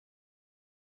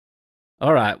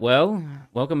All right, well,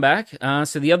 welcome back.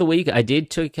 So the other week I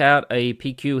did took out a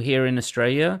PQ here in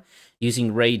Australia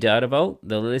using Rey DV.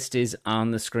 The list is on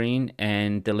the screen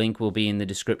and the link will be in the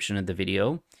description of the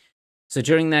video. So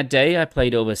during that day, I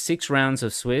played over 6 rounds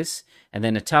of Swiss and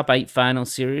then a top 8 final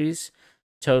series,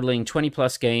 totaling 20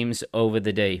 plus games over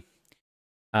the day.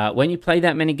 When you play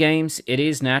that many games, it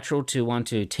is natural to want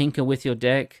to tinker with your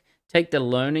deck, take the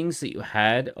learnings that you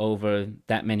had over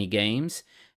that many games,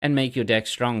 and make your deck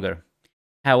stronger.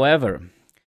 However,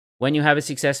 when you have a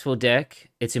successful deck,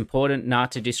 it's important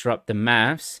not to disrupt the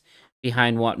maths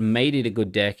behind what made it a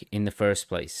good deck in the first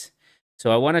place. So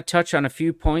I want to touch on a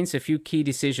few points, a few key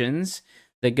decisions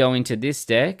that go into this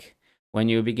deck when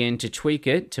you begin to tweak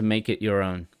it to make it your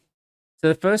own. So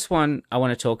the first one I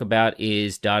want to talk about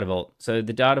is Data Vault. So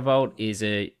the Data Vault is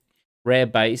a rare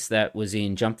base that was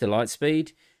in Jump to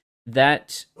Lightspeed.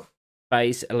 That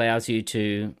base allows you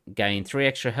to gain 3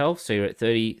 extra health, so you're at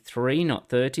 33, not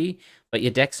 30, but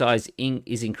your deck size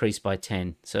is increased by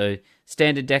 10. So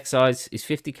standard deck size is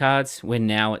 50 cards, we're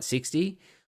now at 60.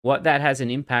 What that has an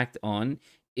impact on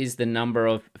is the number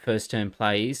of first turn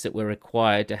plays that we're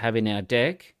required to have in our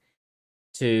deck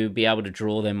to be able to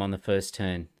draw them on the first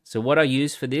turn. So what I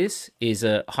use for this is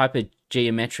a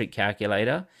HyperGeometric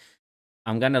Calculator.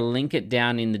 I'm going to link it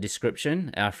down in the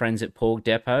description. Our friends at Porg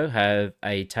Depot have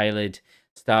a tailored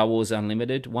Star Wars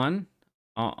Unlimited one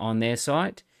on their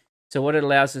site. So what it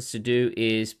allows us to do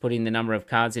is put in the number of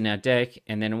cards in our deck,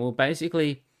 and then it will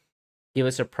basically give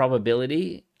us a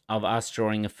probability of us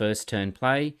drawing a first turn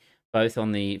play, both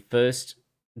on the first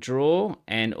draw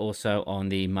and also on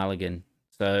the mulligan.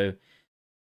 So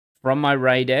from my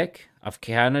Rey deck, I've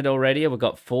counted already. We've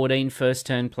got 14 first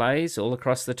turn plays all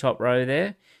across the top row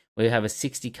there. We have a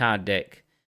 60 card deck.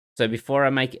 So before I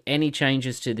make any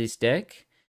changes to this deck,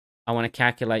 I want to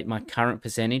calculate my current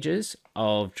percentages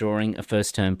of drawing a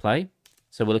first turn play.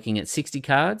 So we're looking at 60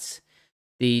 cards.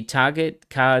 The target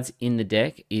cards in the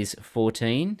deck is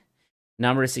 14.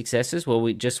 Number of successes, well,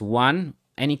 we just one,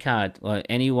 any card, or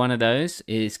any one of those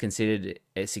is considered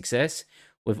a success.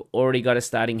 We've already got a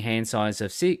starting hand size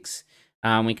of 6.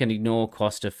 We can ignore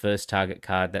cost of first target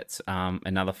card. That's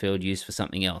another field used for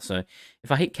something else. So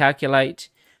if I hit calculate,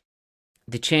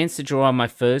 the chance to draw on my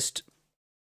first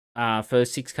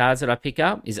 6 cards that I pick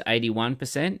up is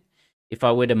 81%. If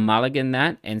I were to mulligan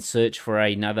that and search for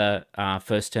another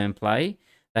first turn play,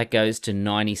 that goes to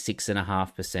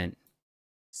 96.5%.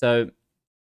 So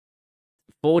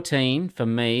 14 for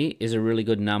me is a really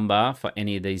good number for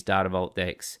any of these Data Vault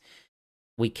decks.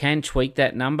 We can tweak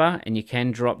that number and you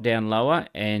can drop down lower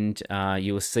and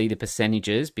you will see the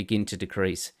percentages begin to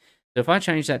decrease. So if I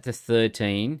change that to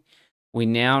 13, we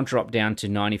now drop down to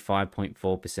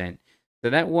 95.4%. So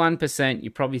that 1%, you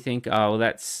probably think, oh, well,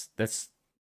 that's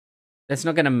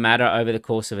not going to matter over the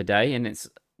course of a day. And it's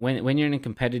when you're in a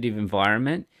competitive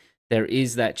environment, there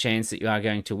is that chance that you are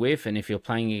going to whiff. And if you're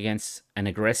playing against an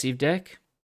aggressive deck,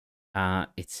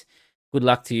 it's good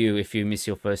luck to you if you miss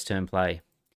your first turn play.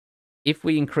 If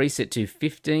we increase it to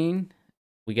 15,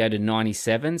 we go to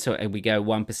 97, so we go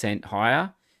 1%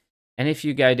 higher. And if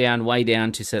you go down, way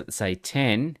down to, say,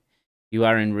 10, you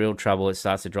are in real trouble. It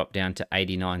starts to drop down to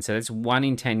 89. So that's 1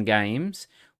 in 10 games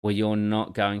where you're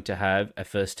not going to have a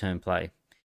first turn play.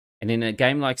 And in a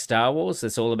game like Star Wars,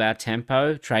 it's all about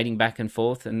tempo, trading back and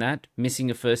forth and that. Missing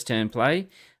a first turn play,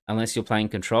 unless you're playing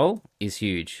control, is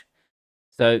huge.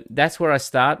 So that's where I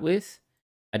start with.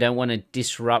 I don't want to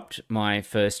disrupt my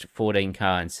first 14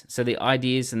 cards. So the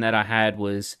ideas and that I had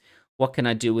was, what can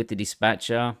I do with the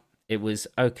dispatcher? It was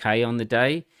okay on the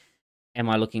day. Am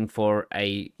I looking for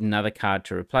another card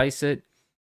to replace it?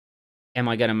 Am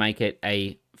I going to make it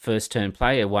a first turn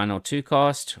play, a 1 or 2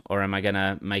 cost? Or am I going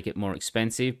to make it more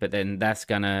expensive? But then that's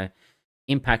going to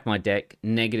impact my deck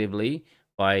negatively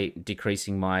by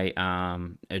decreasing my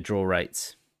draw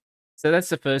rates. So that's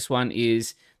the first one.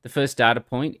 Is the first data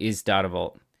point is Data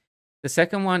Vault. The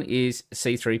second one is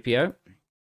C3PO.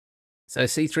 So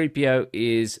C3PO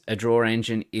is a draw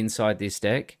engine inside this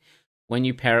deck. When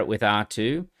you pair it with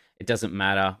R2, it doesn't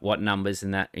matter what numbers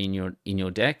in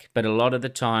your deck, but a lot of the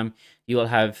time you will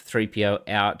have 3PO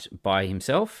out by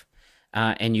himself,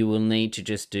 and you will need to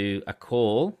just do a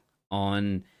call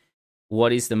on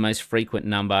what is the most frequent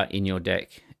number in your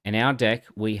deck. In our deck,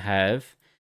 we have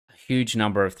a huge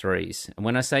number of 3s. And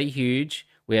when I say huge,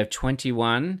 we have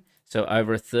 21, so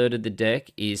over a third of the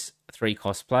deck is 3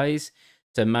 cost plays.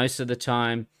 So most of the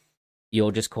time,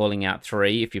 you're just calling out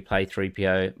 3 if you play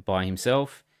 3PO by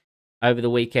himself. Over the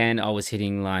weekend, I was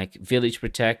hitting like Village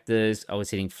Protectors, I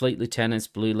was hitting Fleet Lieutenants,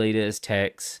 Blue Leaders,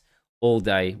 Techs, all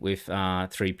day with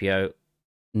 3PO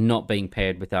not being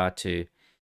paired with R2.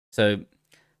 So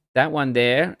That one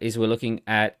there is we're looking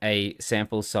at a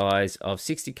sample size of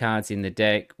 60 cards in the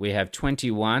deck. We have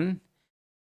 21.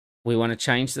 We want to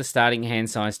change the starting hand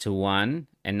size to 1,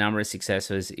 and number of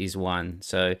successors is 1.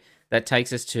 So that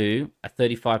takes us to a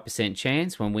 35%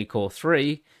 chance when we call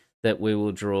 3 that we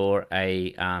will draw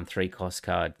a 3-cost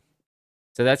card.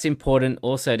 So that's important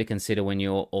also to consider when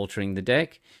you're altering the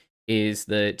deck, is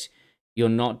that you're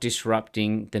not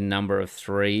disrupting the number of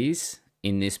 3s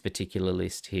in this particular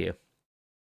list here.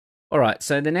 All right,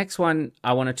 so the next one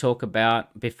I want to talk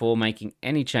about before making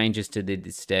any changes to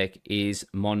this deck is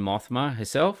Mon Mathma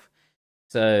herself.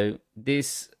 So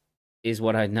this is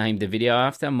what I named the video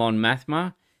after, Mon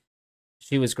Mathma.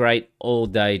 She was great all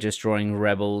day, just drawing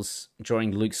rebels,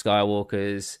 drawing Luke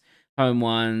Skywalkers, home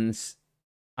ones,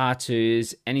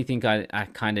 R2s, anything I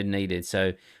kind of needed.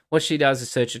 So what she does is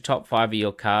search the top 5 of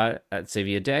your card, of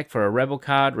your deck for a rebel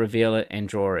card, reveal it, and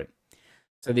draw it.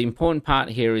 So the important part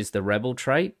here is the rebel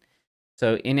trait.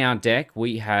 So in our deck,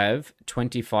 we have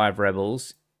 25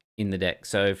 rebels in the deck.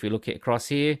 So if we look across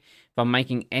here, if I'm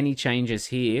making any changes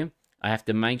here, I have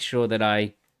to make sure that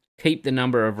I keep the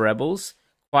number of rebels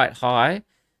quite high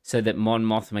so that Mon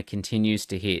Mothma continues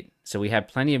to hit. So we have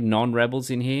plenty of non-rebels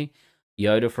in here.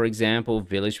 Yoda, for example,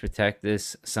 Village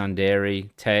Protectors, Sundari,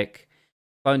 Tech,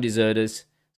 Clone Deserters.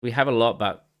 We have a lot,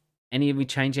 but if we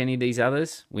change any of these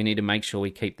others, we need to make sure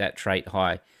we keep that trait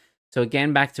high. So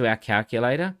again, back to our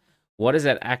calculator. What does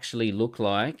that actually look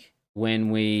like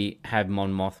when we have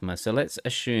Mon Mothma? So let's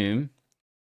assume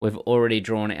we've already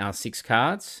drawn our 6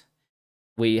 cards.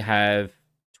 We have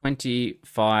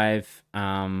 25.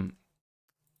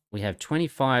 We have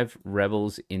 25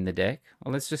 rebels in the deck.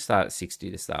 Well, let's just start at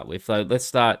 60 to start with. So let's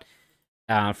start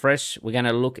fresh. We're going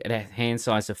to look at a hand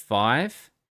size of 5,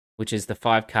 which is the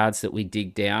 5 cards that we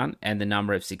dig down and the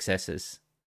number of successes.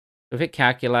 If we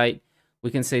calculate, we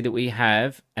can see that we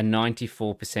have a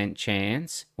 94%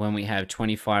 chance when we have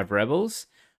 25 rebels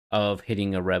of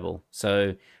hitting a rebel.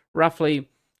 So roughly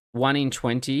 1 in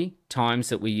 20 times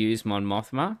that we use Mon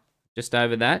Mothma, just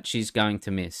over that, she's going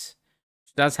to miss.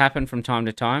 It does happen from time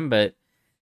to time, but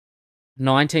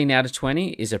 19 out of 20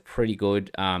 is a pretty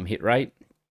good hit rate.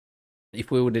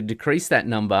 If we were to decrease that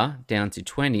number down to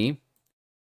 20,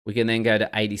 we can then go to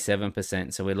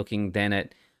 87%. So we're looking then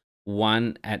at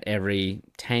 1 at every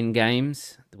 10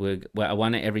 games. We're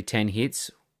 1 at every 10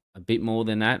 hits, a bit more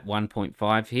than that,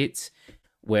 1.5 hits.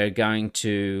 We're going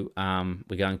to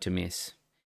miss.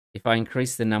 If I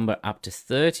increase the number up to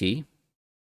 30,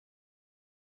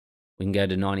 we can go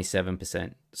to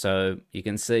 97%. So you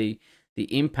can see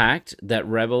the impact that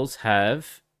rebels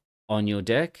have on your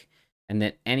deck, and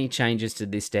that any changes to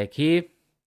this deck here,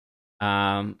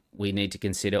 we need to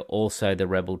consider also the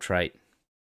rebel trait.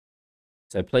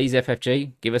 So please,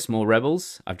 FFG, give us more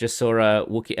rebels. I've just saw a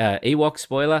Ewok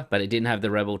spoiler, but it didn't have the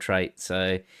rebel trait.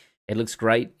 So it looks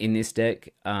great in this deck.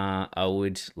 I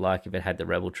would like if it had the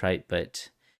rebel trait, but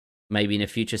maybe in a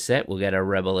future set we'll get a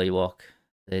rebel Ewok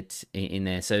that's in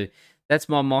there. So that's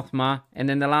Mon Mothma. And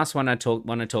then the last one I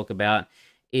want to talk about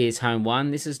is Home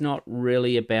 1. This is not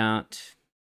really about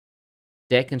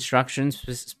deck instructions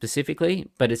specifically,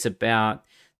 but it's about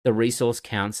the resource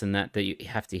counts and that you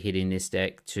have to hit in this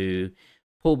deck to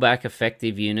pull back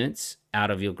effective units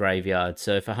out of your graveyard.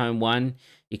 So for Home 1,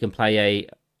 you can play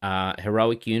a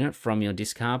heroic unit from your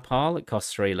discard pile. It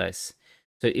costs 3 less.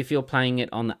 So if you're playing it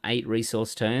on the 8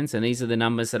 resource turns, and these are the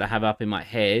numbers that I have up in my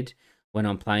head when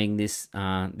I'm playing this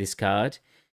this card,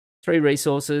 3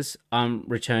 resources, I'm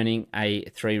returning a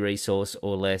 3 resource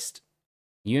or less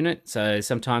unit. So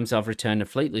sometimes I've returned a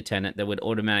Fleet Lieutenant that would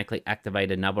automatically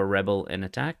activate another rebel and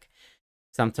attack.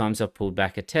 Sometimes I've pulled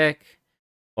back a tech,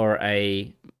 or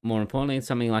more importantly,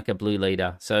 something like a blue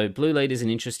leader. So blue leader is an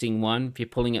interesting one. If you're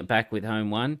pulling it back with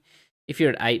Home 1, if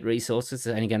you're at 8 resources,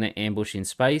 it's only going to ambush in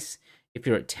space. If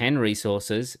you're at 10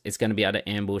 resources, it's going to be able to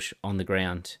ambush on the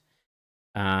ground.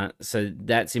 So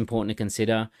that's important to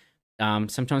consider.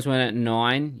 Sometimes when at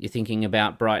 9, you're thinking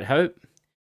about Bright Hope.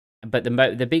 But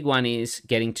the big one is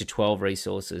getting to 12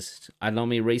 resources. I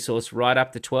normally resource right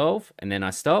up to 12, and then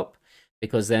I stop,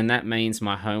 because then that means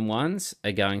my home ones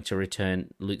are going to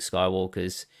return Luke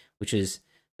Skywalkers, which is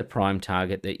the prime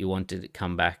target that you want to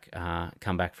come back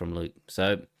from Luke.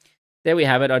 So there we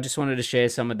have it. I just wanted to share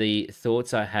some of the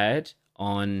thoughts I had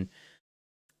on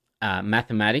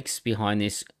mathematics behind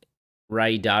this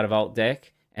Rey Data Vault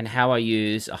deck, and how I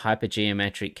use a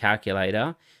HyperGeometric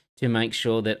Calculator to make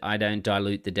sure that I don't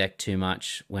dilute the deck too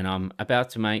much when I'm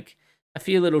about to make a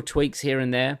few little tweaks here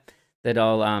and there that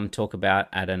I'll talk about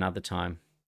at another time.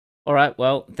 All right,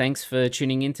 well, thanks for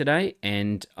tuning in today,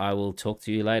 and I will talk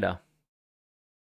to you later.